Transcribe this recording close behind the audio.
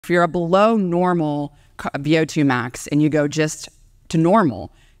If you're a below normal VO2 max and you go just to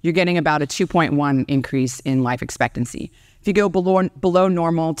normal, you're getting about a 2.1 increase in life expectancy. If you go below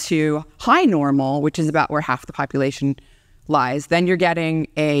normal to high normal, which is about where half the population lies, then you're getting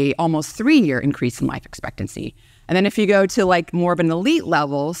a almost 3-year increase in life expectancy. And then if you go to like more of an elite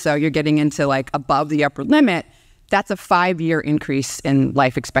level, so you're getting into like above the upper limit, that's a 5-year increase in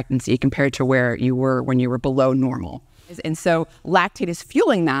life expectancy compared to where you were when you were below normal. And so lactate is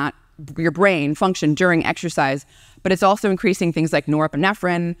fueling that, your brain function during exercise, but it's also increasing things like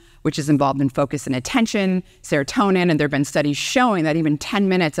norepinephrine, which is involved in focus and attention, serotonin, and there have been studies showing that even 10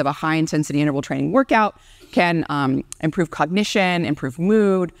 minutes of a high-intensity interval training workout can improve cognition, improve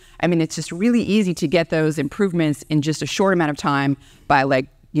mood. I mean, it's just really easy to get those improvements in just a short amount of time by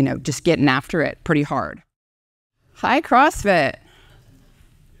just getting after it pretty hard. Hi, CrossFit.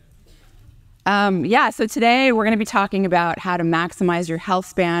 So today we're going to be talking about how to maximize your health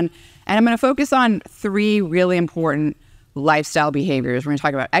span, and I'm going to focus on 3 really important lifestyle behaviors. We're going to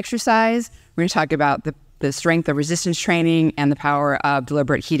talk about exercise, we're going to talk about the strength of resistance training, and the power of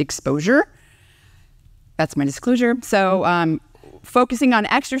deliberate heat exposure. That's my disclosure. So focusing on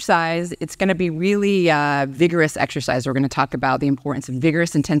exercise, it's going to be really vigorous exercise. We're going to talk about the importance of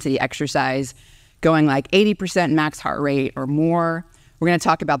vigorous intensity exercise, going like 80% max heart rate or more. We're going to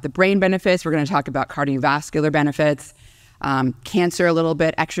talk about the brain benefits. We're going to talk about cardiovascular benefits, cancer a little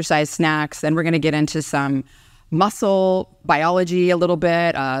bit, exercise snacks. Then we're going to get into some muscle biology a little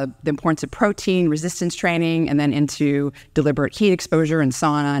bit, the importance of protein, resistance training, and then into deliberate heat exposure and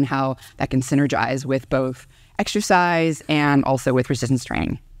sauna and how that can synergize with both exercise and also with resistance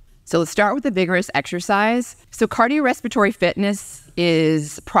training. So let's start with the vigorous exercise. So cardiorespiratory fitness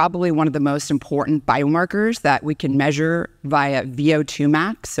is probably one of the most important biomarkers that we can measure via VO2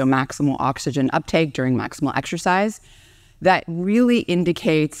 max, so maximal oxygen uptake during maximal exercise. That really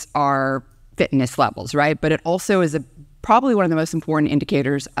indicates our fitness levels, right? But it also is probably one of the most important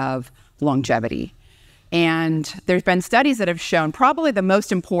indicators of longevity. And there's been studies that have shown probably the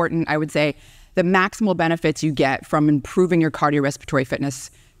most important, I would say, the maximal benefits you get from improving your cardiorespiratory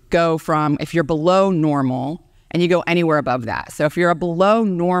fitness go from if you're below normal and you go anywhere above that. So if you're a below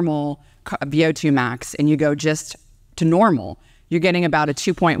normal VO2 max and you go just to normal, you're getting about a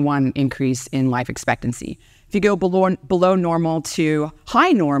 2.1 increase in life expectancy. If you go below normal to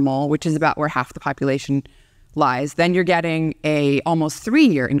high normal, which is about where half the population lies, then you're getting a almost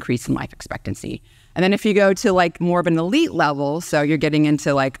 3-year increase in life expectancy. And then if you go to like more of an elite level, so you're getting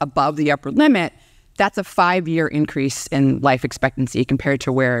into like above the upper limit, that's a 5-year increase in life expectancy compared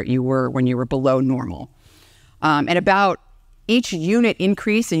to where you were when you were below normal. And about each unit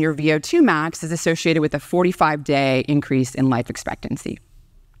increase in your VO2 max is associated with a 45-day increase in life expectancy.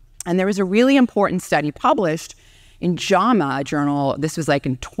 And there was a really important study published in JAMA journal. This was like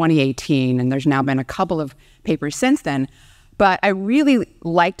in 2018, and there's now been a couple of papers since then. But I really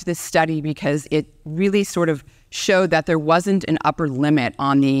liked this study because it really sort of showed that there wasn't an upper limit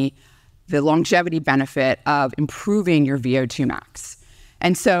on the longevity benefit of improving your VO2 max.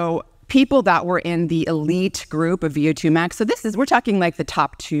 And so people that were in the elite group of VO2 max, so we're talking like the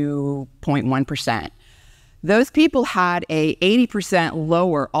top 2.1%. Those people had a 80%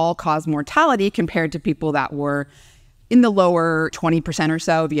 lower all-cause mortality compared to people that were in the lower 20% or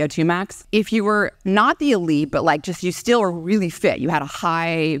so VO2 max. If you were not the elite, but like just you still were really fit, you had a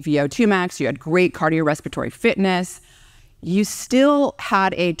high VO2 max, you had great cardiorespiratory fitness, you still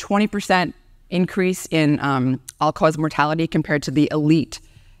had a 20% increase in all-cause mortality compared to the elite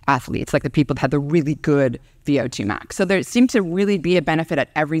athletes, like the people that had the really good VO2 max. So there seemed to really be a benefit at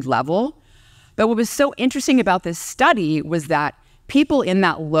every level. But what was so interesting about this study was that people in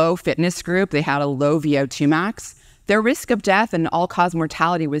that low fitness group, they had a low VO2 max, their risk of death and all-cause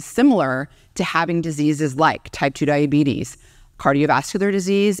mortality was similar to having diseases like type 2 diabetes, cardiovascular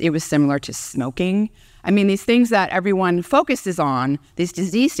disease. It was similar to smoking. I mean, these things that everyone focuses on, these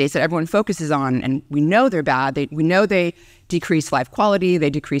disease states that everyone focuses on, and we know they're bad. We know they decrease life quality,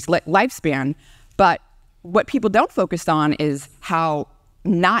 they decrease lifespan. But what people don't focus on is how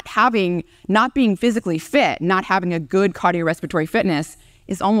not being physically fit, not having a good cardiorespiratory fitness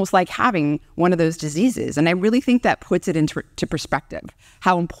is almost like having one of those diseases. And I really think that puts it into perspective,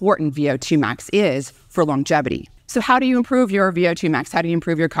 how important VO2 max is for longevity. So how do you improve your VO2 max? How do you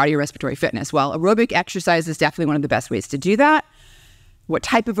improve your cardiorespiratory fitness? Well, aerobic exercise is definitely one of the best ways to do that. What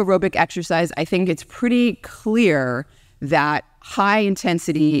type of aerobic exercise? I think it's pretty clear that high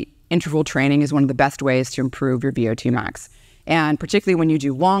intensity interval training is one of the best ways to improve your VO2 max. And particularly when you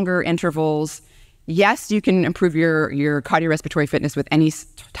do longer intervals, yes, you can improve your cardiorespiratory fitness with any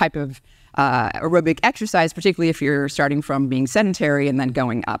type of aerobic exercise, particularly if you're starting from being sedentary and then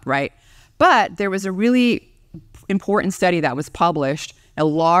going up, right? But there was a really important study that was published, a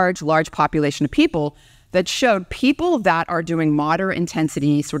large population of people, that showed people that are doing moderate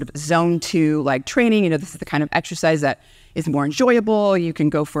intensity, sort of zone 2 like training, this is the kind of exercise that is more enjoyable. You can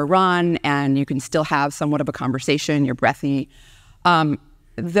go for a run and you can still have somewhat of a conversation, you're breathy.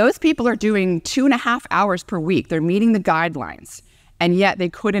 Those people are doing 2.5 hours per week. They're meeting the guidelines, and yet they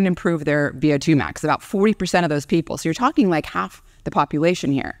couldn't improve their VO2 max, about 40% of those people. So you're talking like half the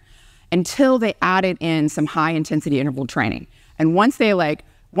population here, until they added in some high intensity interval training. And once they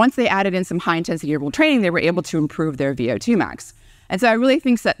added in some high intensity interval training, they were able to improve their VO2 max. And so I really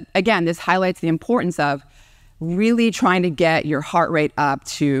think that, again, this highlights the importance of really trying to get your heart rate up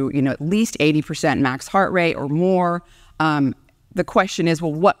to, at least 80% max heart rate or more. The question is,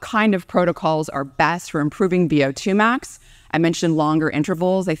 well, what kind of protocols are best for improving VO2 max? I mentioned longer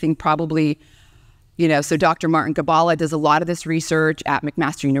intervals. I think probably, so Dr. Martin Gabala does a lot of this research at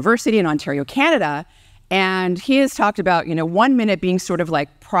McMaster University in Ontario, Canada. And he has talked about, 1 minute being sort of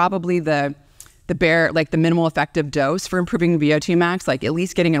like probably the minimal effective dose for improving VO2 max, like at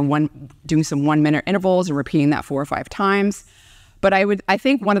least doing some 1 minute intervals and repeating that 4 or 5 times. But I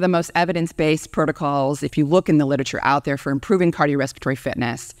think one of the most evidence-based protocols, if you look in the literature out there for improving cardiorespiratory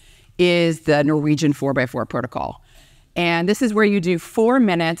fitness, is the Norwegian 4x4 protocol. And this is where you do 4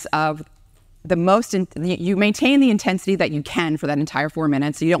 minutes of you maintain the intensity that you can for that entire 4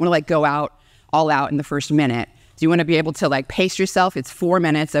 minutes. So you don't want to go all out in the first minute. So you want to be able to pace yourself. It's 4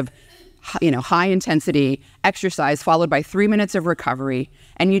 minutes of high intensity exercise followed by 3 minutes of recovery.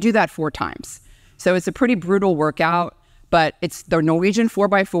 And you do that 4 times. So it's a pretty brutal workout, but it's the Norwegian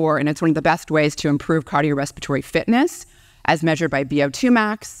 4x4, and it's one of the best ways to improve cardiorespiratory fitness as measured by VO2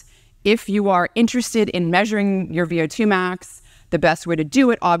 max. If you are interested in measuring your VO2 max, the best way to do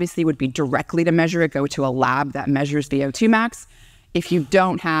it obviously would be directly to measure it. Go to a lab that measures VO2 max. If you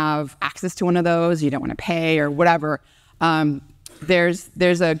don't have access to one of those, you don't want to pay or whatever, there's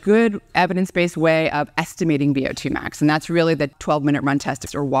a good evidence-based way of estimating VO2 max, and that's really the 12-minute run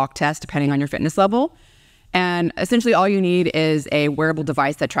test or walk test, depending on your fitness level. And essentially all you need is a wearable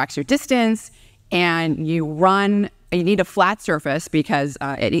device that tracks your distance, and you need a flat surface because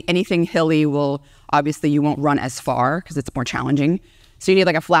anything hilly you won't run as far because it's more challenging. So you need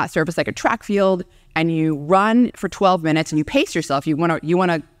a flat surface like a track field, and you run for 12 minutes and you pace yourself. You want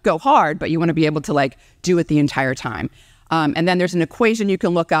to go hard, but you want to be able to do it the entire time. And then there's an equation you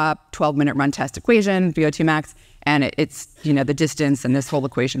can look up, 12-minute run test equation, VO2 max, and it's, the distance, and this whole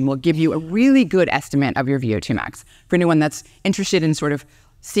equation will give you a really good estimate of your VO2 max for anyone that's interested in sort of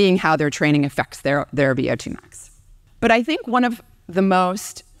seeing how their training affects their VO2 max. But I think one of the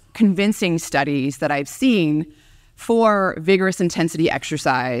most convincing studies that I've seen for vigorous intensity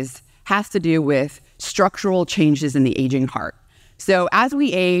exercise has to do with structural changes in the aging heart. So as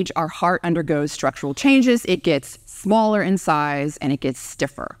we age, our heart undergoes structural changes. It gets smaller in size and it gets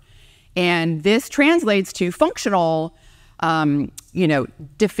stiffer. And this translates to functional,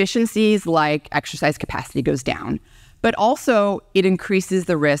 deficiencies like exercise capacity goes down, but also it increases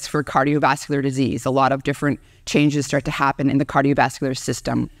the risk for cardiovascular disease. A lot of different changes start to happen in the cardiovascular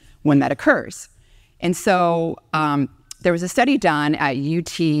system when that occurs. And so there was a study done at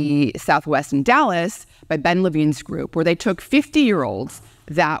UT Southwest in Dallas by Ben Levine's group where they took 50-year-olds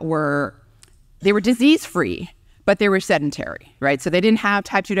that were disease-free, but they were sedentary, right? So they didn't have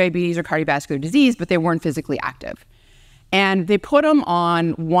type 2 diabetes or cardiovascular disease, but they weren't physically active. And they put them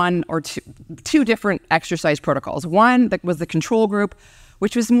on one or two different exercise protocols. One that was the control group,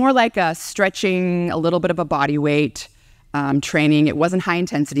 which was more like a stretching, a little bit of a body weight training. It wasn't high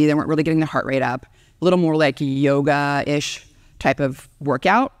intensity. They weren't really getting the heart rate up. A little more like yoga-ish type of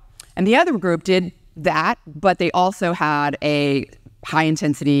workout. And the other group did that, but they also had a high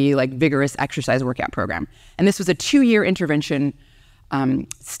intensity, vigorous exercise workout program. And this was a 2-year intervention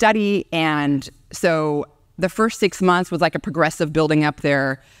study. And so the first 6 months was like a progressive building up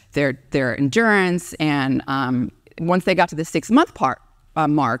their endurance. And once they got to the 6-month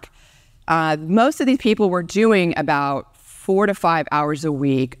mark, most of these people were doing about 4 to 5 hours a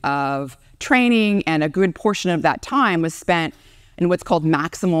week of training, and a good portion of that time was spent in what's called your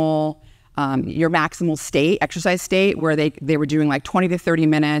maximal state, exercise state, where they were doing 20 to 30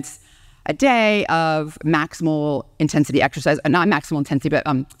 minutes a day of maximal intensity exercise, not maximal intensity, but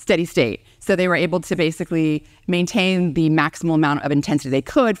steady state. So they were able to basically maintain the maximal amount of intensity they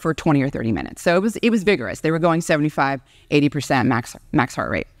could for 20 or 30 minutes. So it was vigorous. They were going 75, 80% max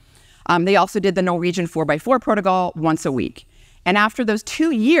heart rate. They also did the Norwegian 4x4 protocol once a week. And after those 2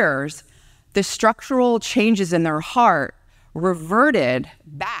 years, the structural changes in their heart reverted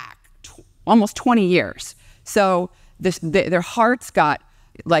back almost 20 years. So their hearts got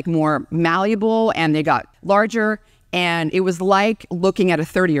like more malleable and they got larger. And it was like looking at a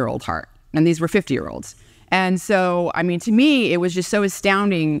 30-year-old heart. And these were 50-year-olds. And so, I mean, to me, it was just so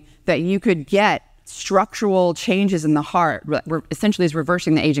astounding that you could get structural changes in the heart, essentially is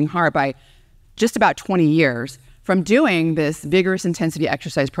reversing the aging heart by just about 20 years from doing this vigorous intensity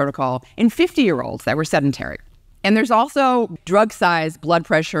exercise protocol in 50-year-olds that were sedentary. And there's also drug size blood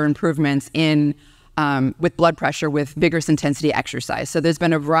pressure improvements in with blood pressure with vigorous intensity exercise. So there's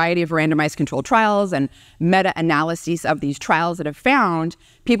been a variety of randomized controlled trials and meta-analyses of these trials that have found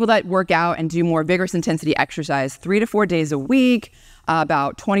people that work out and do more vigorous intensity exercise 3 to 4 days a week,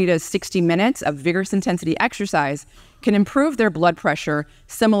 about 20 to 60 minutes of vigorous intensity exercise can improve their blood pressure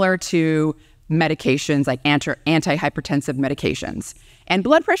similar to medications like antihypertensive medications. And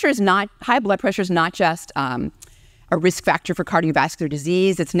high blood pressure is not just a risk factor for cardiovascular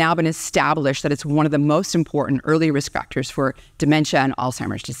disease. It's now been established that it's one of the most important early risk factors for dementia and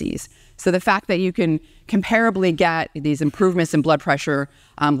Alzheimer's disease. So the fact that you can comparably get these improvements in blood pressure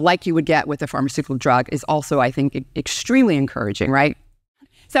like you would get with a pharmaceutical drug is also, I think, extremely encouraging, right?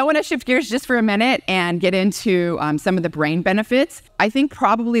 So I want to shift gears just for a minute and get into some of the brain benefits. I think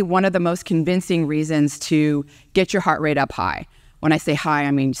probably one of the most convincing reasons to get your heart rate up high. When I say high,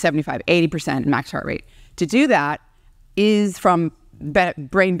 I mean 75, 80% max heart rate. To do that is from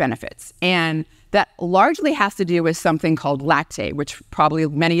brain benefits. And that largely has to do with something called lactate, which probably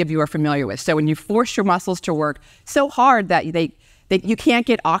many of you are familiar with. So when you force your muscles to work so hard that you can't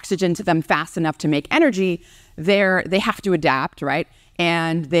get oxygen to them fast enough to make energy, they have to adapt, right?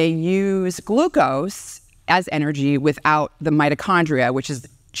 And they use glucose as energy without the mitochondria, which is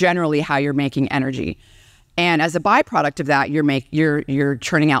generally how you're making energy. And as a byproduct of that, you're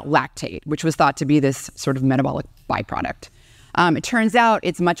churning out lactate, which was thought to be this sort of metabolic byproduct. It turns out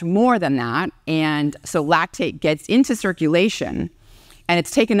it's much more than that. And so lactate gets into circulation and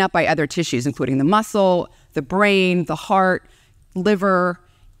it's taken up by other tissues, including the muscle, the brain, the heart, liver,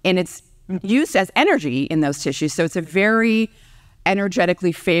 and it's used as energy in those tissues. So it's a very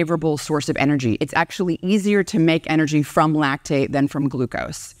energetically favorable source of energy. It's actually easier to make energy from lactate than from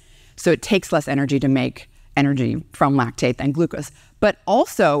glucose. So it takes less energy to make energy from lactate than glucose. But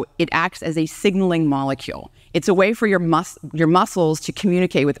also, it acts as a signaling molecule. It's a way for your muscles to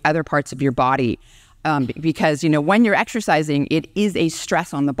communicate with other parts of your body because, when you're exercising, it is a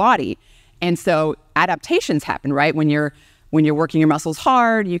stress on the body. And so adaptations happen, right? When you're working your muscles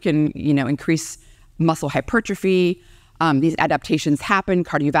hard, you can, increase muscle hypertrophy. These adaptations happen,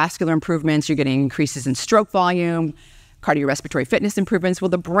 cardiovascular improvements, you're getting increases in stroke volume, cardiorespiratory fitness improvements. Well,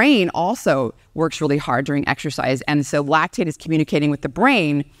 the brain also works really hard during exercise. And so lactate is communicating with the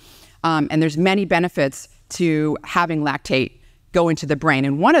brain. And there's many benefits to having lactate go into the brain.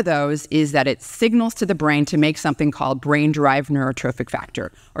 And one of those is that it signals to the brain to make something called brain-derived neurotrophic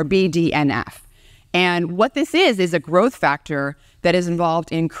factor, or BDNF. And what this is a growth factor that is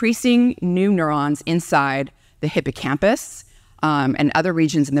involved in increasing new neurons inside the hippocampus, and other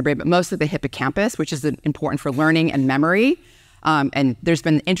regions in the brain, but mostly the hippocampus, which is important for learning and memory. And there's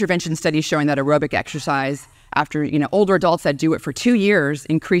been intervention studies showing that aerobic exercise after, older adults that do it for 2 years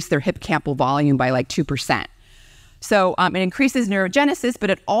increase their hippocampal volume by like 2%. So it increases neurogenesis, but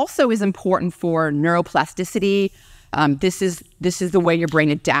it also is important for neuroplasticity. This is the way your brain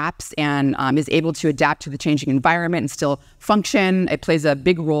adapts and is able to adapt to the changing environment and still function. It plays a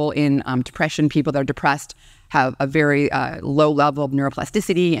big role in depression. People that are depressed have a very low level of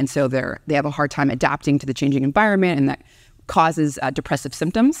neuroplasticity, and so they have a hard time adapting to the changing environment, and that causes depressive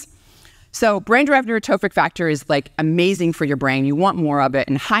symptoms. So brain-derived neurotrophic factor is like amazing for your brain. You want more of it,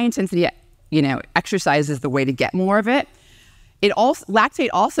 and high intensity, exercise is the way to get more of it. Lactate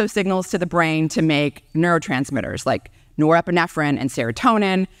also signals to the brain to make neurotransmitters like norepinephrine and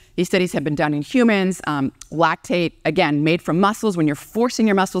serotonin. These studies have been done in humans. Lactate, again, made from muscles. When you're forcing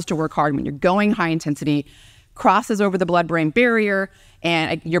your muscles to work hard, when you're going high intensity, crosses over the blood-brain barrier,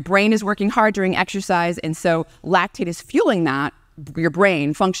 and your brain is working hard during exercise. And so lactate is fueling that, your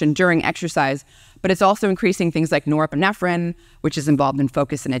brain function during exercise, but it's also increasing things like norepinephrine, which is involved in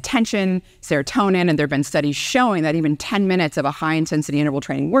focus and attention, serotonin, and there have been studies showing that even 10 minutes of a high-intensity interval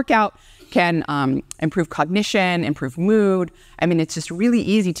training workout can improve cognition, improve mood. I mean, it's just really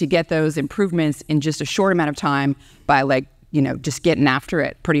easy to get those improvements in just a short amount of time by just getting after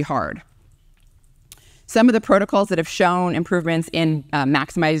it pretty hard. Some of the protocols that have shown improvements in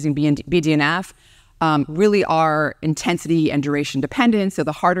maximizing BDNF really are intensity and duration dependent. So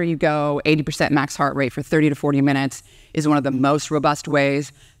the harder you go, 80% max heart rate for 30 to 40 minutes is one of the most robust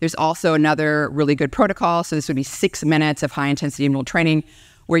ways. There's also another really good protocol. So this would be 6 minutes of high intensity interval training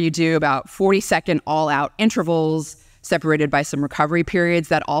where you do about 40-second all-out intervals separated by some recovery periods.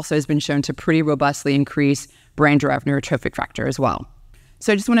 That also has been shown to pretty robustly increase brain-derived neurotrophic factor as well.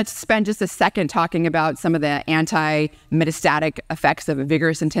 So I just wanted to spend just a second talking about some of the anti-metastatic effects of a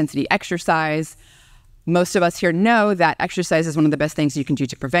vigorous intensity exercise. Most of us here know that exercise is one of the best things you can do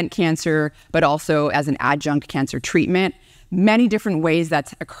to prevent cancer, but also as an adjunct cancer treatment. Many different ways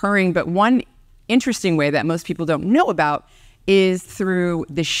that's occurring, but one interesting way that most people don't know about is through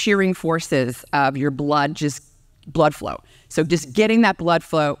the shearing forces of your blood flow. So just getting that blood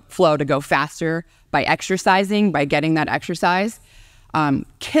flow to go faster by exercising, by getting that exercise,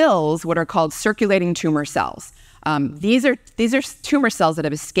 kills what are called circulating tumor cells. These are tumor cells that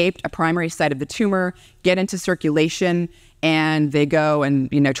have escaped a primary site of the tumor, get into circulation, and they go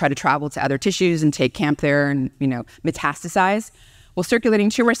and try to travel to other tissues and take camp there and metastasize. Well, circulating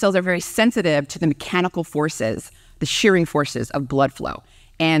tumor cells are very sensitive to the mechanical forces, the shearing forces of blood flow,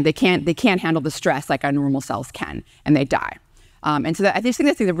 and they can't handle the stress like our normal cells can, and they die. And so I just think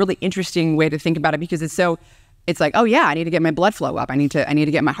that's a really interesting way to think about it, because it's like, oh yeah, I need to get my blood flow up. I need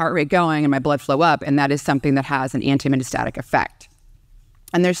to get my heart rate going and my blood flow up, and that is something that has an anti-metastatic effect.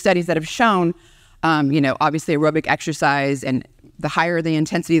 And there's studies that have shown, obviously aerobic exercise, and the higher the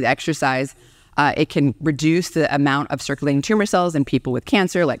intensity of the exercise, it can reduce the amount of circulating tumor cells in people with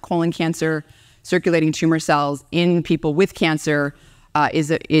cancer, like colon cancer. Circulating tumor cells in people with cancer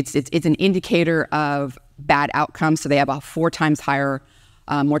it's an indicator of bad outcomes. So they have a 4 times higher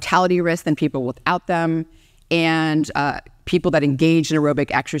mortality risk than people without them. And people that engage in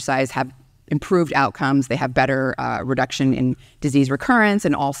aerobic exercise have improved outcomes. They have better reduction in disease recurrence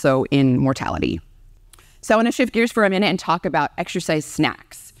and also in mortality. So I want to shift gears for a minute and talk about exercise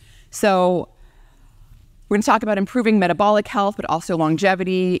snacks. So we're going to talk about improving metabolic health, but also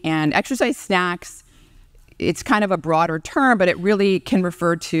longevity. And exercise snacks, it's kind of a broader term, but it really can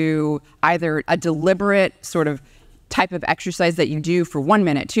refer to either a deliberate sort of type of exercise that you do for 1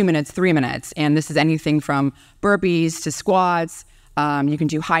 minute, 2 minutes, 3 minutes. And this is anything from burpees to squats. You can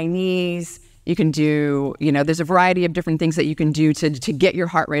do high knees. You can do, there's a variety of different things that you can do to get your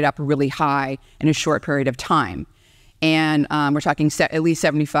heart rate up really high in a short period of time. And we're talking at least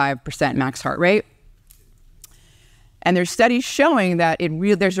 75% max heart rate. And there's studies showing that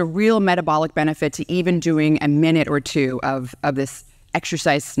there's a real metabolic benefit to even doing a minute or two of this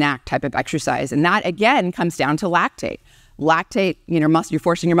exercise snack type of exercise. And that, again, comes down to lactate. Lactate, you're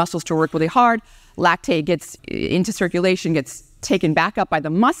forcing your muscles to work really hard. Lactate gets into circulation, gets taken back up by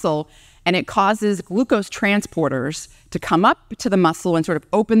the muscle, and it causes glucose transporters to come up to the muscle and sort of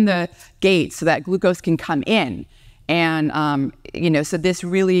open the gate so that glucose can come in. And, so this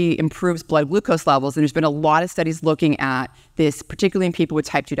really improves blood glucose levels. And there's been a lot of studies looking at this, particularly in people with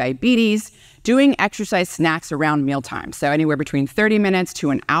type 2 diabetes, doing exercise snacks around mealtime. So anywhere between 30 minutes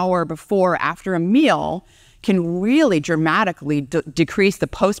to an hour before or after a meal can really dramatically decrease the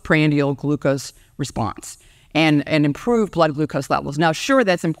postprandial glucose response and improve blood glucose levels. Now, sure,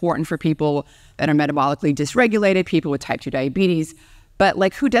 that's important for people that are metabolically dysregulated, people with type 2 diabetes,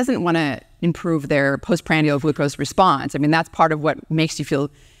 but who doesn't want to improve their postprandial glucose response? I mean, that's part of what makes you feel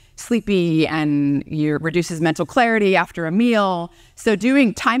sleepy and reduces mental clarity after a meal. So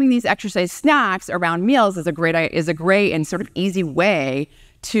timing these exercise snacks around meals is a great and sort of easy way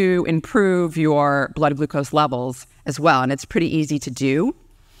to improve your blood glucose levels as well. And it's pretty easy to do.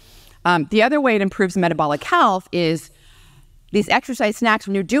 The other way it improves metabolic health is these exercise snacks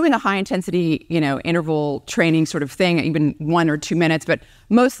when you're doing a high intensity, interval training sort of thing, even 1 or 2 minutes, but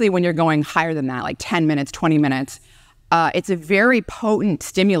mostly when you're going higher than that, like 10 minutes, 20 minutes, it's a very potent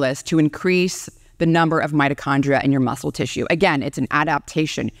stimulus to increase the number of mitochondria in your muscle tissue. Again, it's an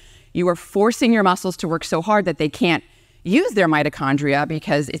adaptation. You are forcing your muscles to work so hard that they can't use their mitochondria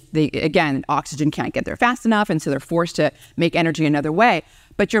because oxygen can't get there fast enough, and so they're forced to make energy another way.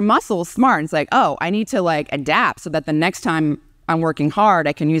 But your muscle is smart. It's like, oh, I need to adapt so that the next time I'm working hard,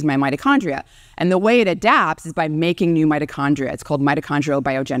 I can use my mitochondria. And the way it adapts is by making new mitochondria. It's called mitochondrial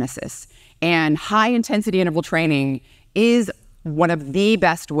biogenesis. And high intensity interval training is one of the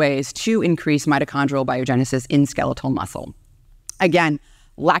best ways to increase mitochondrial biogenesis in skeletal muscle. Again,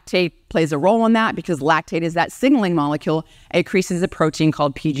 lactate plays a role in that because lactate is that signaling molecule. It increases a protein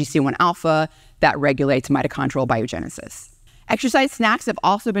called PGC1 alpha that regulates mitochondrial biogenesis. Exercise snacks have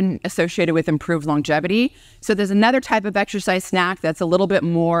also been associated with improved longevity. So there's another type of exercise snack that's a little bit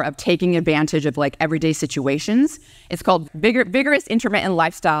more of taking advantage of everyday situations. It's called vigorous intermittent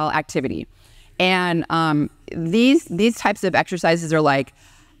lifestyle activity. And these types of exercises are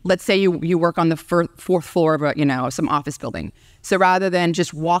let's say you work on the fourth floor of some office building. So rather than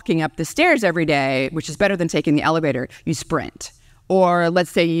just walking up the stairs every day, which is better than taking the elevator, you sprint. Or let's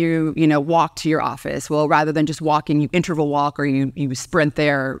say you walk to your office. Well, rather than just walking, you interval walk, or you sprint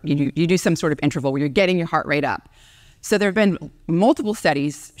there, you do some sort of interval where you're getting your heart rate up. So there have been multiple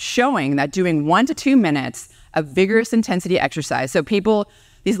studies showing that doing 1 to 2 minutes of vigorous intensity exercise. So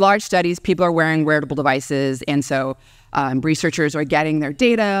these large studies, people are wearing wearable devices. And so researchers are getting their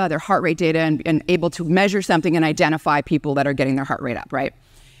data, their heart rate data, and able to measure something and identify people that are getting their heart rate up, right?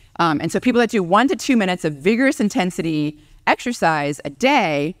 And so people that do 1 to 2 minutes of vigorous intensity exercise a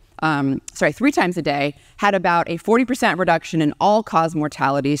day, 3 times a day, had about a 40% reduction in all-cause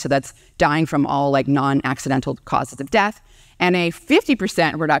mortality. So that's dying from all like non-accidental causes of death, and a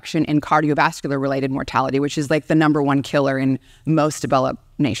 50% reduction in cardiovascular-related mortality, which is like the #1 killer in most developed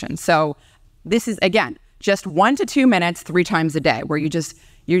nations. So this is, again, just 1 to 2 minutes 3 times a day, where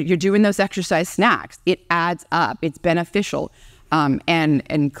you're doing those exercise snacks. It adds up. It's beneficial.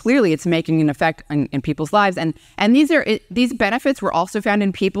 And clearly it's making an effect in people's lives. And these benefits were also found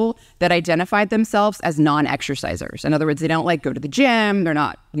in people that identified themselves as non-exercisers. In other words, they don't like go to the gym. They're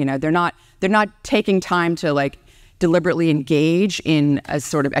not taking time to like deliberately engage in a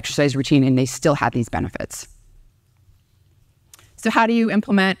sort of exercise routine, and they still have these benefits. So how do you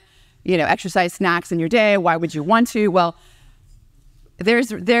implement, exercise snacks in your day? Why would you want to? Well,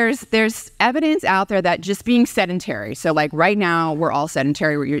 there's evidence out there that just being sedentary. So like right now we're all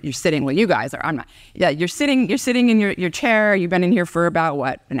sedentary. You're sitting. Well, you guys are. I'm not. Yeah, you're sitting in your chair. You've been in here for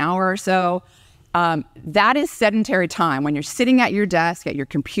about an hour or so. That is sedentary time. When you're sitting at your desk at your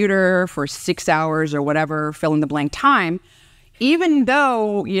computer for 6 hours or whatever, fill in the blank time. Even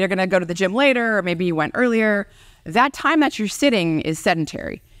though you're going to go to the gym later, or maybe you went earlier, that time that you're sitting is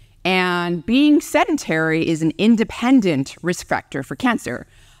sedentary. And being sedentary is an independent risk factor for cancer.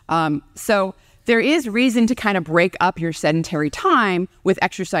 So there is reason to kind of break up your sedentary time with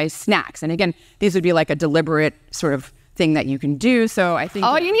exercise snacks. And again, these would be like a deliberate sort of thing that you can do. So I think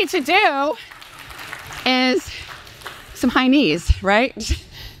all you need to do is some high knees, right?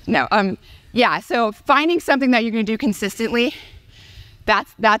 No, yeah. So finding something that you're going to do consistently,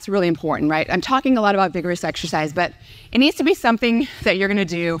 that's really important, right? I'm talking a lot about vigorous exercise, but it needs to be something that you're going to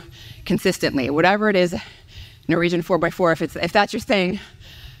do consistently, whatever it is. Norwegian 4x4, if that's your thing,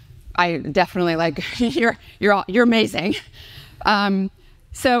 I definitely like you're amazing.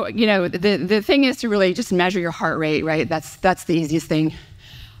 So the thing is to really just measure your heart rate, right? That's the easiest thing.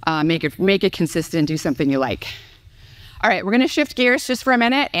 Make it consistent. Do something you like. All right, we're going to shift gears just for a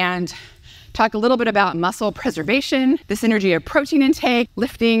minute and talk a little bit about muscle preservation, the synergy of protein intake,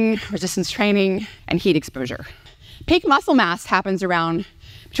 lifting, resistance training, and heat exposure. Peak muscle mass happens around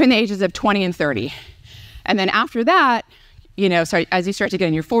between the ages of 20 and 30. And then after that, as you start to get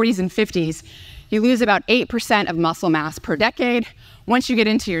in your 40s and 50s, you lose about 8% of muscle mass per decade. Once you get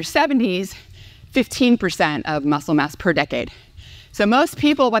into your 70s, 15% of muscle mass per decade. So most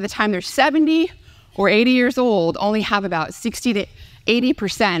people, by the time they're 70 or 80 years old, only have about 60 to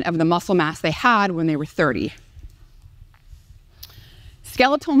 80% of the muscle mass they had when they were 30.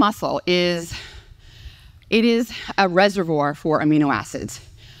 Skeletal muscle is a reservoir for amino acids.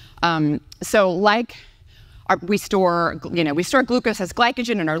 So like we store glucose as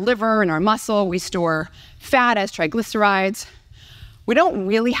glycogen in our liver and our muscle. We store fat as triglycerides. We don't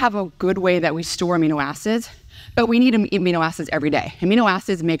really have a good way that we store amino acids, but we need amino acids every day. Amino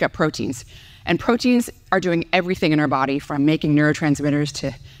acids make up proteins. And proteins are doing everything in our body, from making neurotransmitters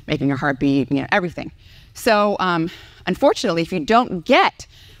to making our heart beat, everything. So unfortunately, if you don't get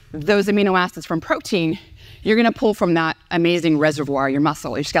those amino acids from protein, you're going to pull from that amazing reservoir, your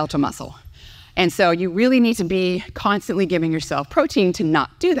muscle, your skeletal muscle. And so you really need to be constantly giving yourself protein to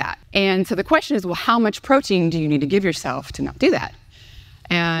not do that. And so the question is, well, how much protein do you need to give yourself to not do that?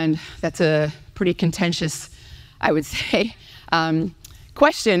 And that's a pretty contentious, I would say,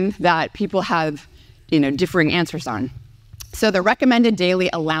 question that people have, differing answers on. So the recommended daily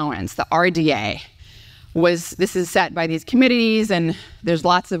allowance, the RDA, this is set by these committees, and there's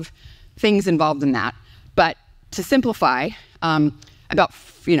lots of things involved in that. But to simplify, about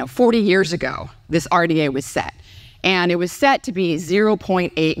 40 years ago, this RDA was set. And it was set to be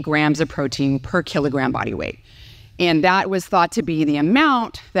 0.8 grams of protein per kilogram body weight. And that was thought to be the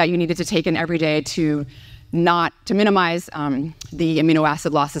amount that you needed to take in every day to minimize the amino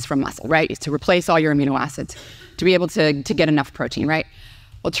acid losses from muscle, right? To replace all your amino acids, to be able to get enough protein, right?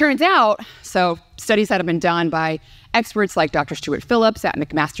 Well, it turns out, so studies that have been done by experts like Dr. Stuart Phillips at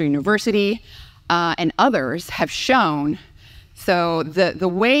McMaster University and others have shown, so the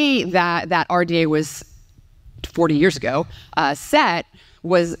way that RDA was 40 years ago set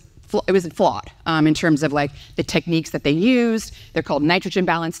was flawed in terms of like the techniques that they used. They're called nitrogen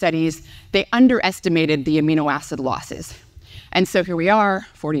balance studies. They underestimated the amino acid losses. And so here we are,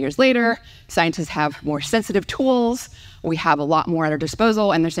 40 years later, scientists have more sensitive tools, we have a lot more at our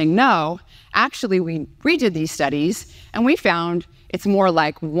disposal, and they're saying, no, actually we redid these studies, and we found it's more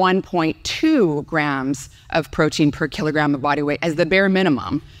like 1.2 grams of protein per kilogram of body weight as the bare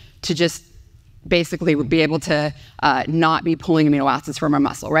minimum to just basically be able to not be pulling amino acids from our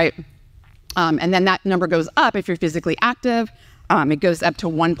muscle, right? And then that number goes up if you're physically active. It goes up to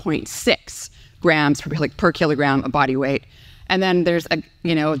 1.6 grams per kilogram of body weight. And then there's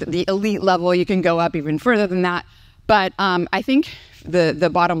the elite level, you can go up even further than that. But I think the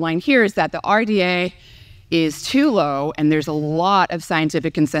bottom line here is that the RDA is too low, and there's a lot of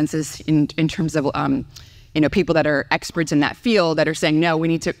scientific consensus in terms of people that are experts in that field that are saying, no, we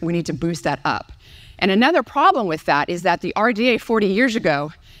need to boost that up. And another problem with that is that the RDA 40 years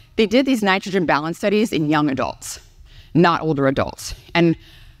ago, they did these nitrogen balance studies in young adults, not older adults. And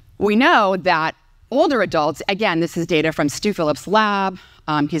we know that older adults, again, this is data from Stu Phillips' lab,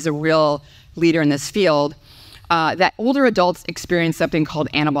 he's a real leader in this field, that older adults experience something called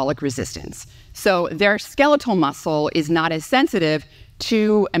anabolic resistance. So their skeletal muscle is not as sensitive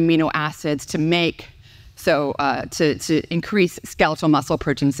to amino acids to increase skeletal muscle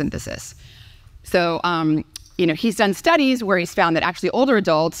protein synthesis. So, he's done studies where he's found that actually older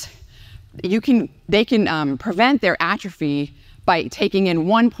adults, they can prevent their atrophy by taking in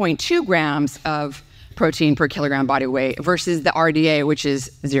 1.2 grams of protein per kilogram body weight versus the RDA, which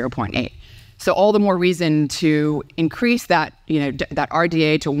is 0.8. So all the more reason to increase that, that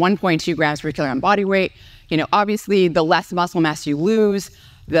RDA to 1.2 grams per kilogram body weight. Obviously, the less muscle mass you lose,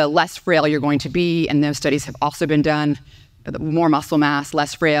 the less frail you're going to be, and those studies have also been done. The more muscle mass,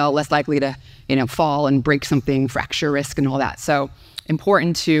 less frail, less likely to, fall and break something, fracture risk and all that. So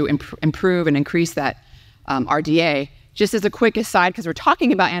important to improve and increase that RDA. Just as a quick aside, because we're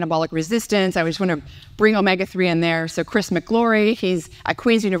talking about anabolic resistance, I just want to bring omega-3 in there. So Chris McGlory, he's at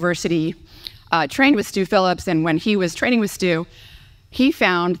Queen's University, trained with Stu Phillips, and when he was training with Stu, he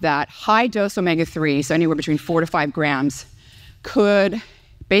found that high-dose omega-3, so anywhere between 4 to 5 grams, could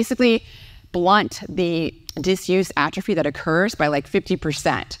basically blunt the disuse atrophy that occurs by like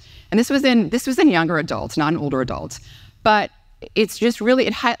 50%. And this was in younger adults, not in older adults. But it's just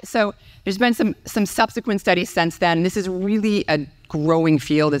really, so there's been some subsequent studies since then. This is really a growing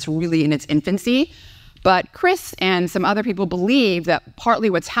field. It's really in its infancy. But Chris and some other people believe that partly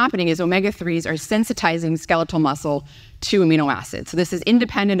what's happening is omega-3s are sensitizing skeletal muscle to amino acids. So this is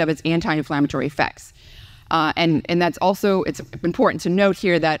independent of its anti-inflammatory effects. And that's also, it's important to note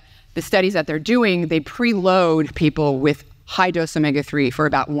here that the studies that they're doing, they preload people with high-dose omega-3 for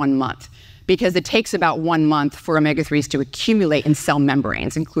about 1 month, because it takes about 1 month for omega-3s to accumulate in cell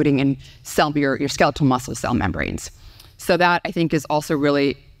membranes, including in your skeletal muscle cell membranes. So that, I think, is also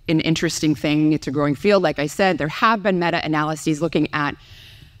really an interesting thing. It's a growing field. Like I said, there have been meta-analyses looking at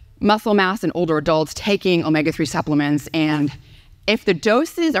muscle mass in older adults taking omega-3 supplements, and if the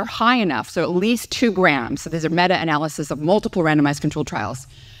doses are high enough, so at least 2 grams, so there's a meta-analysis of multiple randomized controlled trials,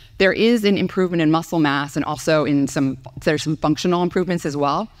 there is an improvement in muscle mass, and also there's some functional improvements as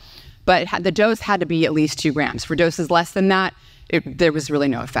well. But the dose had to be at least 2 grams. For doses less than that, there was really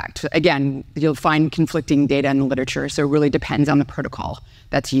no effect. Again, you'll find conflicting data in the literature, so it really depends on the protocol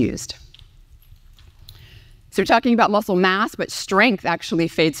that's used. So we're talking about muscle mass, but strength actually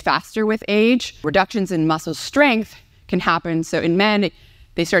fades faster with age. Reductions in muscle strength can happen. So in men,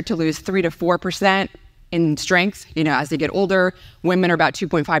 they start to lose 3 to 4% in strength, as they get older. Women are about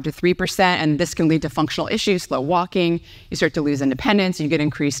 2.5 to 3%, and this can lead to functional issues, slow walking. You start to lose independence, you get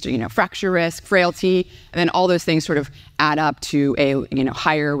increased, fracture risk, frailty, and then all those things sort of add up to a,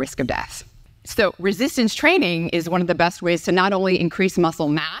 higher risk of death. So resistance training is one of the best ways to not only increase muscle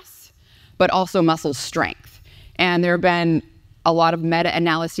mass, but also muscle strength. And there have been a lot of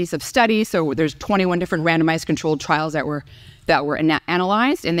meta-analyses of studies. So there's 21 different randomized controlled trials that were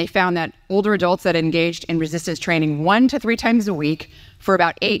analyzed, and they found that older adults that engaged in resistance training 1 to 3 times a week for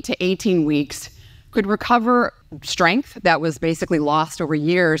about 8 to 18 weeks could recover strength that was basically lost over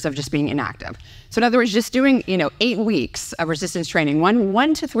years of just being inactive. So in other words, just doing 8 weeks of resistance training,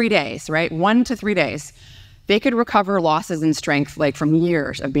 1 to 3 days, right? 1 to 3 days, they could recover losses in strength like from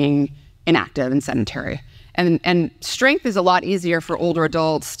years of being inactive and sedentary. And strength is a lot easier for older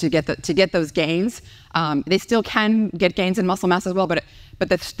adults to get those gains. They still can get gains in muscle mass as well, but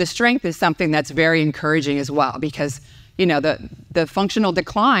the strength is something that's very encouraging as well, because the functional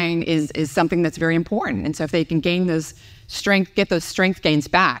decline is something that's very important. And so if they can get those strength gains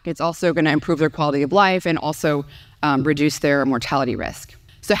back, it's also going to improve their quality of life and also reduce their mortality risk.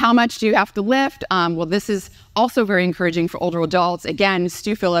 So how much do you have to lift? Well, this is also very encouraging for older adults. Again,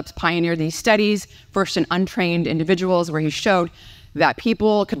 Stu Phillips pioneered these studies, first in untrained individuals, where he showed that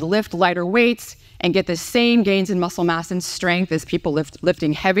people could lift lighter weights and get the same gains in muscle mass and strength as people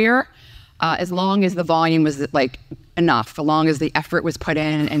lifting heavier, as long as the volume was like enough, as long as the effort was put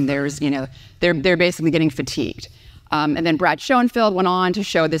in and there's, they're basically getting fatigued. And then Brad Schoenfeld went on to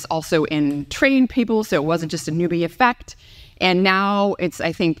show this also in trained people, so it wasn't just a newbie effect. And now it's,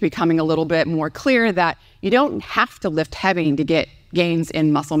 I think, becoming a little bit more clear that you don't have to lift heavy to get gains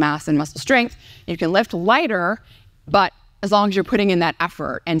in muscle mass and muscle strength. You can lift lighter, but as long as you're putting in that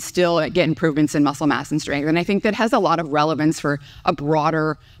effort and still get improvements in muscle mass and strength. And I think that has a lot of relevance for a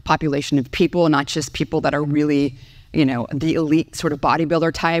broader population of people, not just people that are really, the elite sort of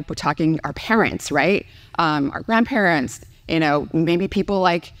bodybuilder type. We're talking our parents, right? Our grandparents, maybe people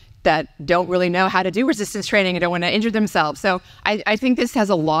like that don't really know how to do resistance training and don't want to injure themselves. So I think this has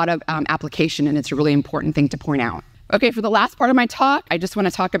a lot of application, and it's a really important thing to point out. Okay, for the last part of my talk, I just want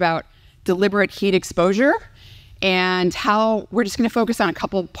to talk about deliberate heat exposure and how we're just going to focus on a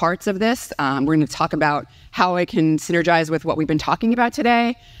couple parts of this. We're going to talk about how it can synergize with what we've been talking about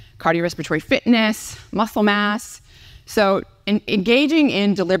today, cardiorespiratory fitness, muscle mass. So engaging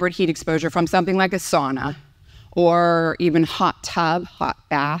in deliberate heat exposure from something like a sauna or even hot tub, hot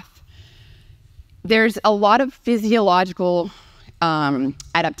bath, there's a lot of physiological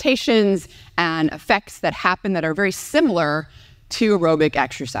adaptations and effects that happen that are very similar to aerobic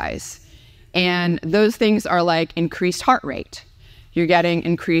exercise. And those things are like increased heart rate. You're getting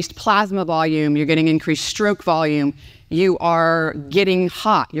increased plasma volume. You're getting increased stroke volume. You are getting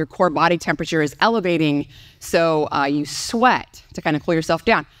hot. Your core body temperature is elevating. So you sweat to kind of cool yourself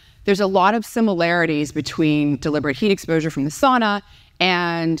down. There's a lot of similarities between deliberate heat exposure from the sauna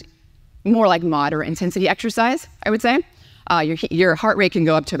and more like moderate intensity exercise, I would say. Your heart rate can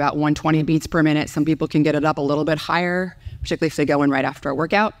go up to about 120 beats per minute. Some people can get it up a little bit higher, particularly if they go in right after a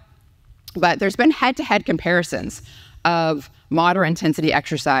workout. But there's been head-to-head comparisons of moderate intensity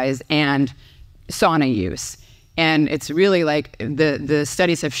exercise and sauna use. And it's really like the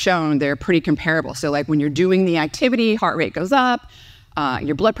studies have shown they're pretty comparable. So like when you're doing the activity, heart rate goes up,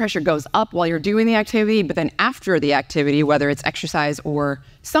 your blood pressure goes up while you're doing the activity, but then after the activity, whether it's exercise or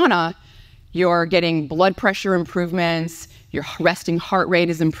sauna, you're getting blood pressure improvements, your resting heart rate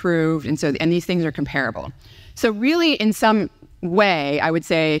is improved, and these things are comparable. So really, in some way, I would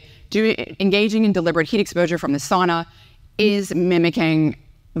say engaging in deliberate heat exposure from the sauna is mimicking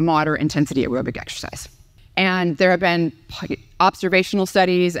moderate intensity aerobic exercise. And there have been observational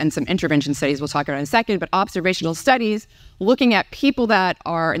studies and some intervention studies we'll talk about in a second, but observational studies looking at people that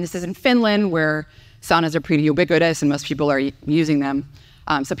are, and this is in Finland where saunas are pretty ubiquitous and most people are using them.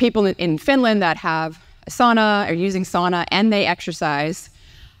 So people in Finland that have a sauna, are using sauna, and they exercise,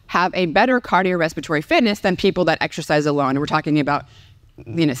 have a better cardiorespiratory fitness than people that exercise alone. And we're talking about,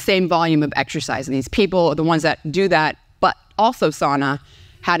 same volume of exercise. And these people, the ones that do that, but also sauna,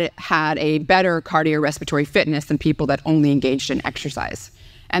 had a better cardiorespiratory fitness than people that only engaged in exercise.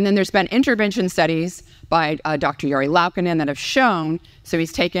 And then there's been intervention studies by Dr. Jari Laukkanen that have shown, so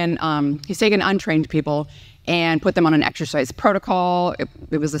he's taken untrained people and put them on an exercise protocol.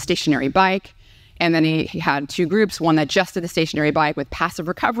 It was a stationary bike. And then he had two groups, one that just did the stationary bike with passive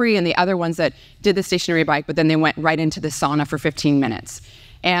recovery and the other ones that did the stationary bike, but then they went right into the sauna for 15 minutes.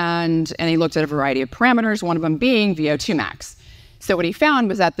 And he looked at a variety of parameters, one of them being VO2 max. So what he found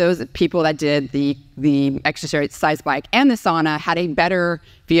was that those people that did the exercise bike and the sauna had a better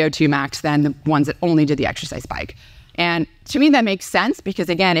VO2 max than the ones that only did the exercise bike. And to me, that makes sense because,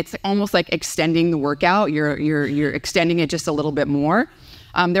 again, it's almost like extending the workout. You're extending it just a little bit more.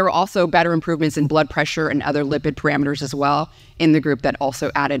 There were also better improvements in blood pressure and other lipid parameters as well in the group that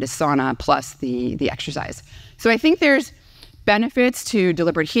also added a sauna plus the exercise. So I think there's benefits to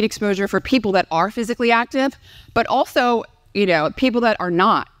deliberate heat exposure for people that are physically active, but also, people that are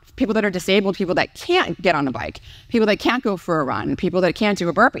not, people that are disabled, people that can't get on a bike, people that can't go for a run, people that can't do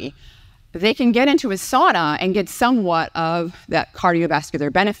a burpee. They can get into a sauna and get somewhat of that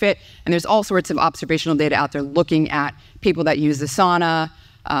cardiovascular benefit. And there's all sorts of observational data out there looking at people that use the sauna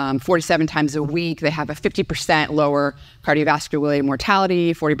 47 times a week. They have a 50% lower cardiovascular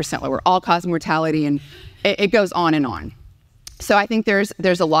mortality, 40% lower all-cause mortality, and it goes on and on. So I think there's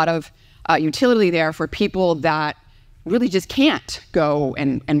a lot of utility there for people that really just can't go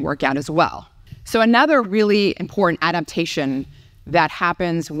and work out as well. So another really important adaptation that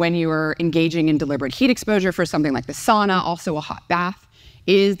happens when you're engaging in deliberate heat exposure for something like the sauna, also a hot bath,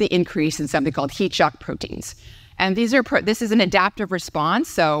 is the increase in something called heat shock proteins. And this is an adaptive response.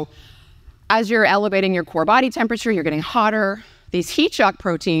 So as you're elevating your core body temperature, you're getting hotter, these heat shock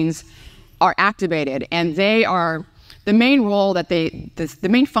proteins are activated, and they are the main role that the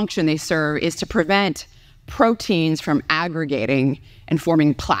main function they serve is to prevent proteins from aggregating and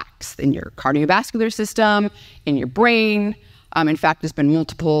forming plaques in your cardiovascular system, in your brain. In fact, there's been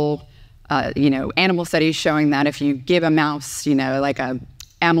multiple, animal studies showing that if you give a mouse, like a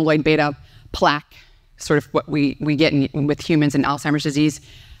amyloid beta plaque, sort of what we get with humans in Alzheimer's disease,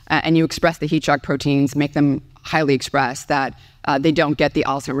 and you express the heat shock proteins, make them highly expressed, that they don't get the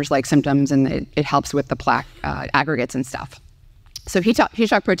Alzheimer's-like symptoms, and it helps with the plaque aggregates and stuff. So heat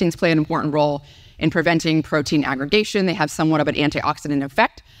shock proteins play an important role in preventing protein aggregation. They have somewhat of an antioxidant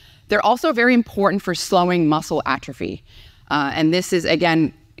effect. They're also very important for slowing muscle atrophy. And this is,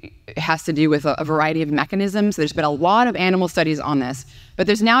 again, has to do with a variety of mechanisms. There's been a lot of animal studies on this, but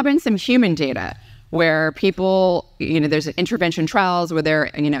there's now been some human data where people, there's intervention trials where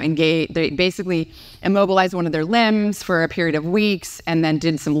they're, engaged, they basically immobilized one of their limbs for a period of weeks and then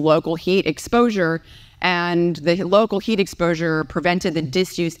did some local heat exposure. And the local heat exposure prevented the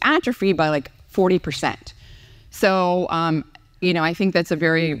disuse atrophy by like 40%. So, I think that's a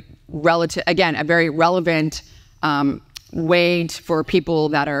very relevant way for people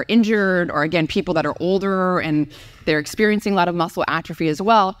that are injured, or again, people that are older and they're experiencing a lot of muscle atrophy as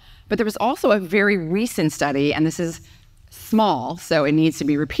well. But there was also a very recent study, and this is small, so it needs to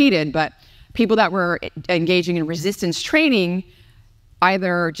be repeated, but people that were engaging in resistance training,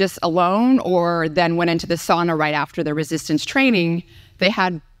 either just alone or then went into the sauna right after the resistance training, they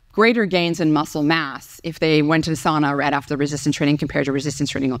had greater gains in muscle mass if they went to the sauna right after the resistance training compared to resistance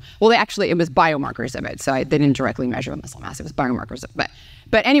training. Well, it was biomarkers of it, so they didn't directly measure muscle mass. It was biomarkers of it.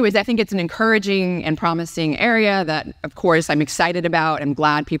 But anyways, I think it's an encouraging and promising area that, of course, I'm excited about. I'm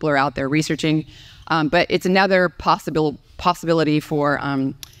glad people are out there researching. But it's another possibility for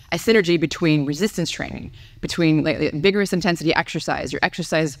a synergy between resistance training, between vigorous intensity exercise, your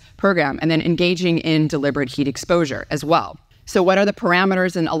exercise program, and then engaging in deliberate heat exposure as well. So what are the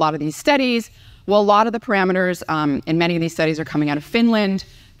parameters in a lot of these studies? Well, a lot of the parameters in many of these studies are coming out of Finland.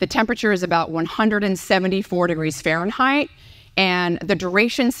 The temperature is about 174 degrees Fahrenheit, and the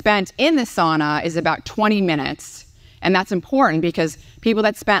duration spent in the sauna is about 20 minutes. And that's important because people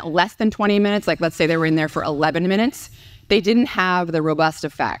that spent less than 20 minutes, like let's say they were in there for 11 minutes, they didn't have the robust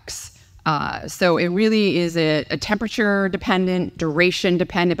effects. So it really is a temperature dependent, duration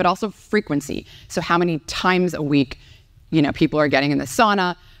dependent, but also frequency. So how many times a week people are getting in the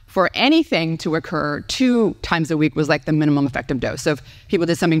sauna. For anything to occur 2 times a week was like the minimum effective dose. So if people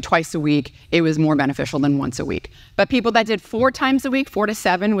did something twice a week, it was more beneficial than once a week. But people that did 4 times a week, 4 to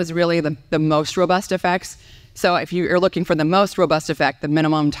 7 was really the most robust effects. So if you're looking for the most robust effect, the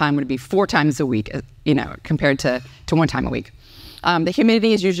minimum time would be 4 times a week, compared to 1 time a week. The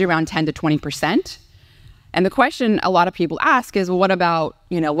humidity is usually around 10 to 20%. And the question a lot of people ask is, well, what about,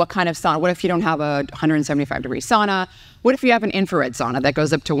 what kind of sauna? What if you don't have a 175-degree sauna? What if you have an infrared sauna that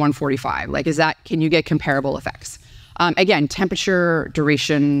goes up to 145? Can you get comparable effects? Again, temperature,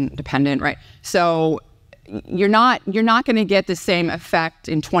 duration dependent, right? So you're not going to get the same effect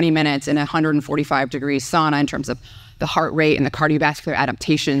in 20 minutes in a 145-degree sauna in terms of the heart rate and the cardiovascular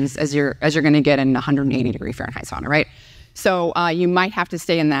adaptations as you're going to get in a 180-degree Fahrenheit sauna, right? So you might have to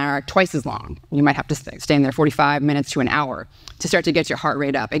stay in there twice as long. You might have to stay in there 45 minutes to an hour to start to get your heart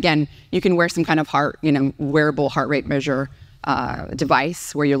rate up. Again, you can wear some kind of wearable heart rate measure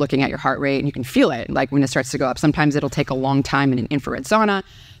device where you're looking at your heart rate and you can feel it, like when it starts to go up. Sometimes it'll take a long time in an infrared sauna.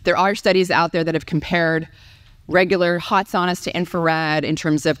 There are studies out there that have compared regular hot saunas to infrared in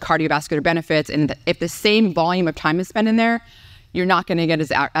terms of cardiovascular benefits. And if the same volume of time is spent in there, you're not going to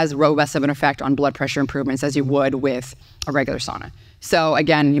get as robust of an effect on blood pressure improvements as you would with a regular sauna. So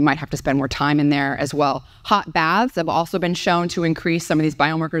again, you might have to spend more time in there as well. Hot baths have also been shown to increase some of these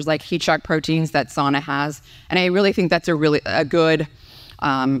biomarkers like heat shock proteins that sauna has. And I really think that's a good,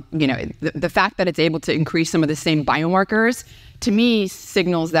 the fact that it's able to increase some of the same biomarkers, to me,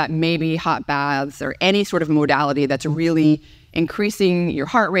 signals that maybe hot baths or any sort of modality that's really increasing your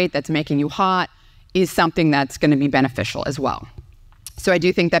heart rate, that's making you hot, is something that's going to be beneficial as well. So I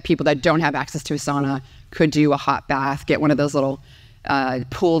do think that people that don't have access to a sauna could do a hot bath, get one of those little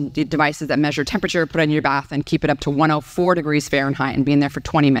pool devices that measure temperature, put it in your bath and keep it up to 104 degrees Fahrenheit and be in there for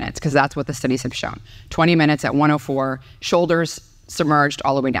 20 minutes, because that's what the studies have shown. 20 minutes at 104, shoulders submerged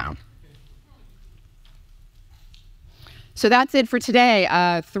all the way down. So that's it for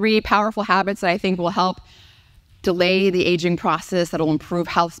today. 3 powerful habits that I think will help delay the aging process, that'll improve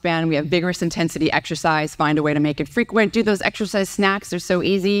health span. We have vigorous intensity exercise, find a way to make it frequent. Do those exercise snacks, they're so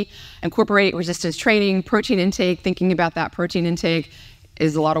easy. Incorporate resistance training, protein intake, thinking about that protein intake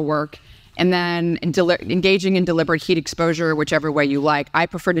is a lot of work. And then engaging in deliberate heat exposure, whichever way you like. I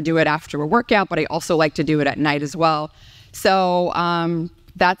prefer to do it after a workout, but I also like to do it at night as well. So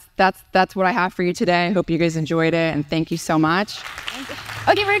that's what I have for you today. I hope you guys enjoyed it, and thank you so much.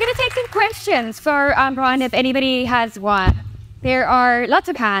 Okay, we're going to take some questions for Ron, if anybody has one. There are lots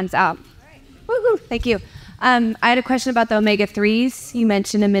of hands up. Woo-hoo, thank you. I had a question about the omega-3s. You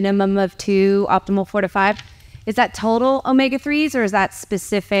mentioned a minimum of 2, optimal 4 to 5. Is that total omega-3s, or is that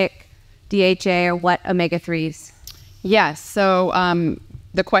specific DHA, or what omega-3s? Yes, so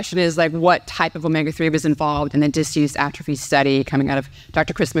the question is like what type of omega-3 was involved in the disuse atrophy study coming out of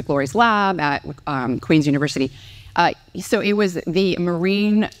Dr. Chris McClory's lab at Queen's University. So it was the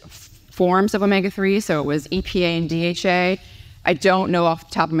marine forms of omega-3, so it was EPA and DHA. I don't know off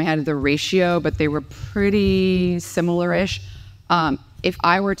the top of my head the ratio, but they were pretty similar-ish. If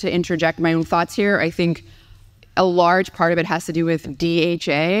I were to interject my own thoughts here, I think a large part of it has to do with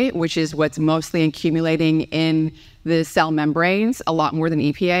DHA, which is what's mostly accumulating in the cell membranes, a lot more than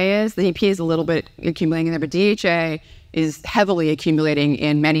EPA is. The EPA is a little bit accumulating in there, but DHA is heavily accumulating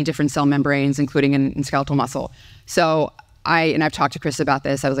in many different cell membranes, including in skeletal muscle. So I've talked to Chris about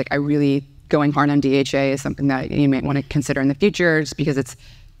this. I was like, I really going hard on DHA is something that you might want to consider in the future, just because it's,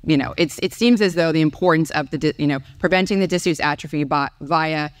 it seems as though the importance of preventing the disuse atrophy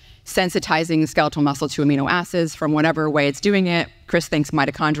via sensitizing skeletal muscle to amino acids from whatever way it's doing it. Chris thinks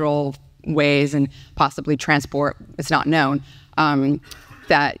mitochondrial ways and possibly transport, it's not known,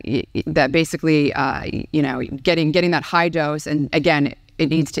 that basically, getting that high dose, and again,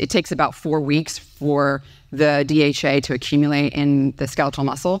 it takes about 4 weeks for the DHA to accumulate in the skeletal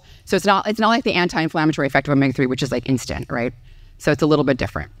muscle. So it's not like the anti-inflammatory effect of omega-3, which is like instant, right? So it's a little bit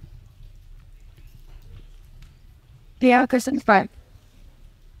different. Yeah, Kristen's fine.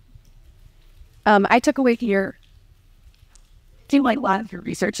 I took away here, I feel like a lot of your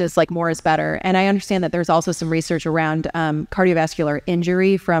research is like more is better. And I understand that there's also some research around cardiovascular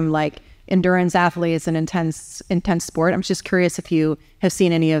injury from like endurance athletes and intense sport. I'm just curious if you have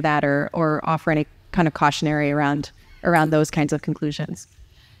seen any of that or offer any kind of cautionary around those kinds of conclusions.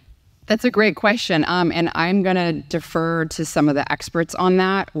 That's a great question. And I'm going to defer to some of the experts on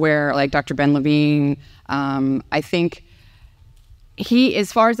that, where like Dr. Ben Levine, I think he,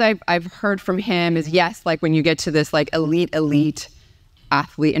 as far as I've heard from him, is yes, like when you get to this like elite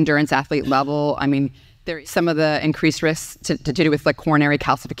athlete, endurance athlete level, I mean, there some of the increased risks to do with like coronary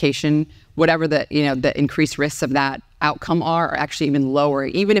calcification, whatever the increased risks of that outcome are actually even lower,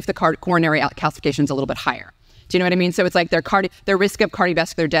 even if the coronary calcification is a little bit higher. Do you know what I mean? So it's like their risk of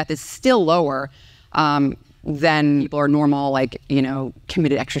cardiovascular death is still lower than people are normal, like,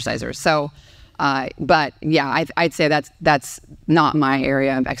 committed exercisers. So, but yeah, I'd say that's not my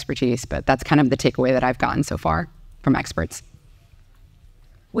area of expertise, but that's kind of the takeaway that I've gotten so far from experts.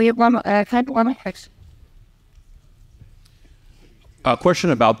 We have one more question. A question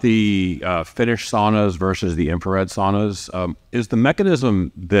about the Finnish saunas versus the infrared saunas. Is the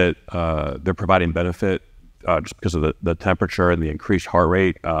mechanism that they're providing benefit just because of the temperature and the increased heart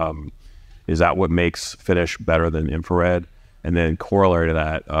rate? Is that what makes Finnish better than infrared? And then corollary to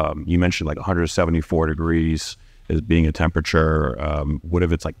that, you mentioned like 174 degrees as being a temperature. What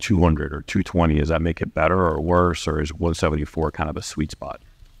if it's like 200 or 220? Does that make it better or worse, or is 174 kind of a sweet spot?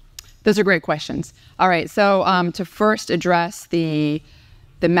 Those are great questions. All right, so to first address the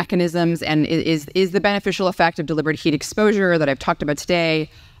mechanisms and is the beneficial effect of deliberate heat exposure that I've talked about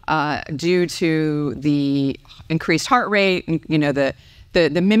today due to the increased heart rate,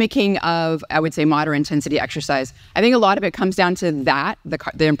 the mimicking of, I would say, moderate intensity exercise. I think a lot of it comes down to that,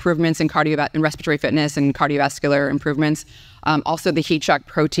 the improvements in respiratory fitness and cardiovascular improvements. Also the heat shock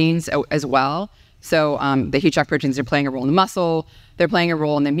proteins as well. So the heat shock proteins are playing a role in the muscle, they're playing a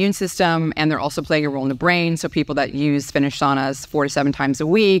role in the immune system, and they're also playing a role in the brain. So people that use Finnish saunas 4 to 7 times a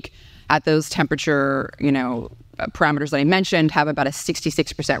week at those temperature, parameters that I mentioned have about a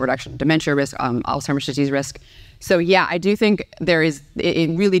 66% reduction in dementia risk, Alzheimer's disease risk. So yeah, I do think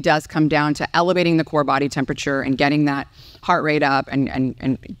it really does come down to elevating the core body temperature and getting that heart rate up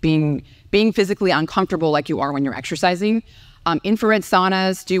and being physically uncomfortable like you are when you're exercising. Infrared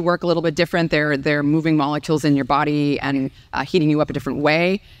saunas do work a little bit different. They're moving molecules in your body and heating you up a different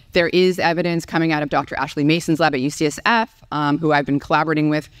way. There is evidence coming out of Dr. Ashley Mason's lab at UCSF, who I've been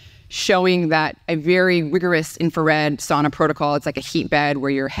collaborating with, showing that a very rigorous infrared sauna protocol, it's like a heat bed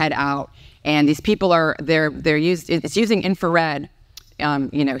where you're head out, and these people it's using infrared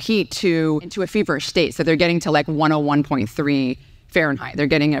heat into a feverish state. So they're getting to like 101.3 Fahrenheit. They're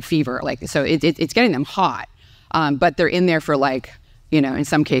getting a fever, so it's getting them hot. But they're in there for in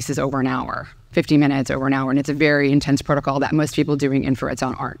some cases over an hour. 50 minutes, over an hour. And it's a very intense protocol that most people doing infrared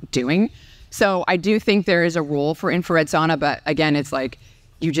sauna aren't doing. So I do think there is a role for infrared sauna, but again, it's like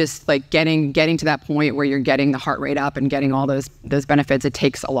you just like getting to that point where you're getting the heart rate up and getting all those benefits. It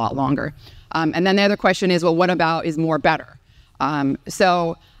takes a lot longer. And then the other question is, well, what about is more better?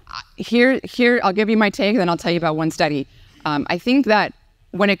 So here I'll give you my take, and then I'll tell you about one study. I think that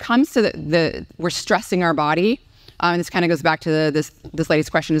when it comes to we're stressing our body, and this kind of goes back to this lady's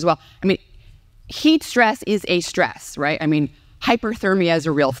question as well. I mean, heat stress is a stress, right? I mean, hyperthermia is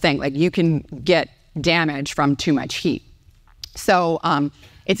a real thing. Like you can get damage from too much heat. So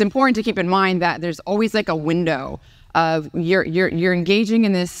it's important to keep in mind that there's always like a window of you're engaging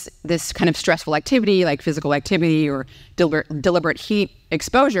in this kind of stressful activity, like physical activity or deliberate heat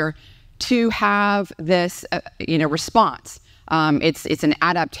exposure, to have this response. It's an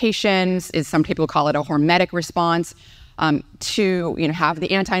adaptation. Some people call it a hormetic response. To have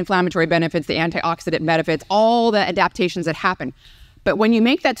the anti-inflammatory benefits, the antioxidant benefits, all the adaptations that happen. But when you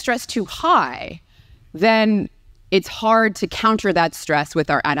make that stress too high, then it's hard to counter that stress with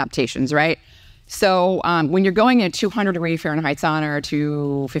our adaptations, right? So when you're going in a 200-degree Fahrenheit sauna or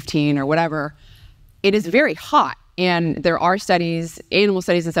 215 or whatever, it is very hot. And there are studies, animal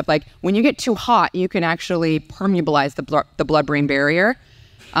studies and stuff, like when you get too hot, you can actually permeabilize the blood-brain barrier.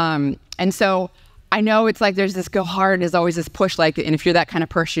 And so I know it's like there's this go hard, there's always this push, like, and if you're that kind of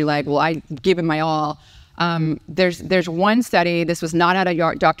person, you're like, well, I give it my all. There's one study, this was not out of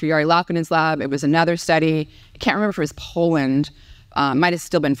Dr. Jari Laukkanen's lab, it was another study. I can't remember if it was Poland, might have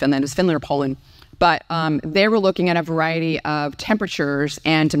still been Finland, it was Finland or Poland. But they were looking at a variety of temperatures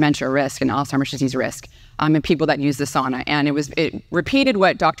and dementia risk and Alzheimer's disease risk in people that use the sauna. And it repeated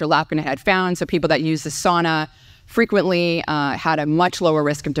what Dr. Laukkanen had found. So people that use the sauna frequently had a much lower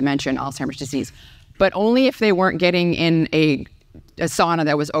risk of dementia and Alzheimer's disease, but only if they weren't getting in a sauna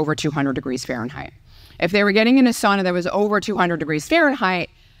that was over 200 degrees Fahrenheit. If they were getting in a sauna that was over 200 degrees Fahrenheit,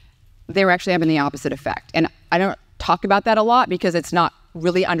 they were actually having the opposite effect. And I don't talk about that a lot because it's not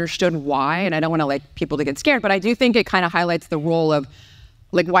really understood why, and I don't want to like people to get scared, but I do think it kind of highlights the role of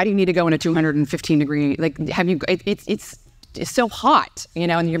like, why do you need to go in a 215 degree, like it's so hot,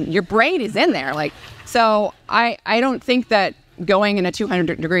 and your brain is in there. Like, so I don't think that going in a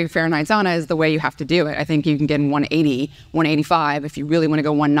 200 degree Fahrenheit sauna is the way you have to do it. I think you can get in 180, 185 if you really want to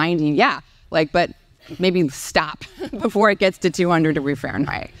go 190. Yeah, like, but maybe stop before it gets to 200 degree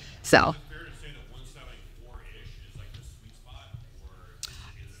Fahrenheit. So. Fair to say that 174-ish is like the sweet spot,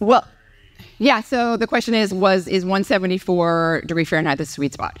 or well, yeah. So the question is 174 degree Fahrenheit the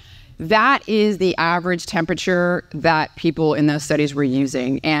sweet spot? That is the average temperature that people in those studies were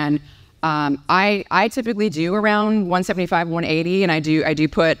using, and I typically do around 175, 180, and I do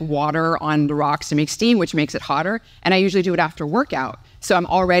put water on the rocks to make steam, which makes it hotter, and I usually do it after workout. So I'm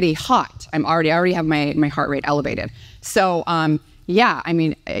already hot. I already have my heart rate elevated. So yeah, I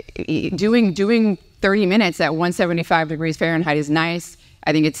mean, doing 30 minutes at 175 degrees Fahrenheit is nice.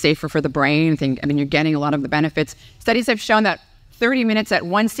 I think it's safer for the brain. I mean, you're getting a lot of the benefits. Studies have shown that 30 minutes at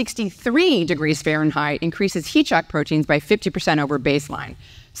 163 degrees Fahrenheit increases heat shock proteins by 50% over baseline.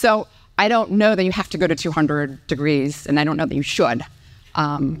 So I don't know that you have to go to 200 degrees, and I don't know that you should,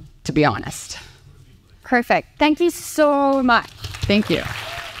 to be honest. Perfect. Thank you so much. Thank you.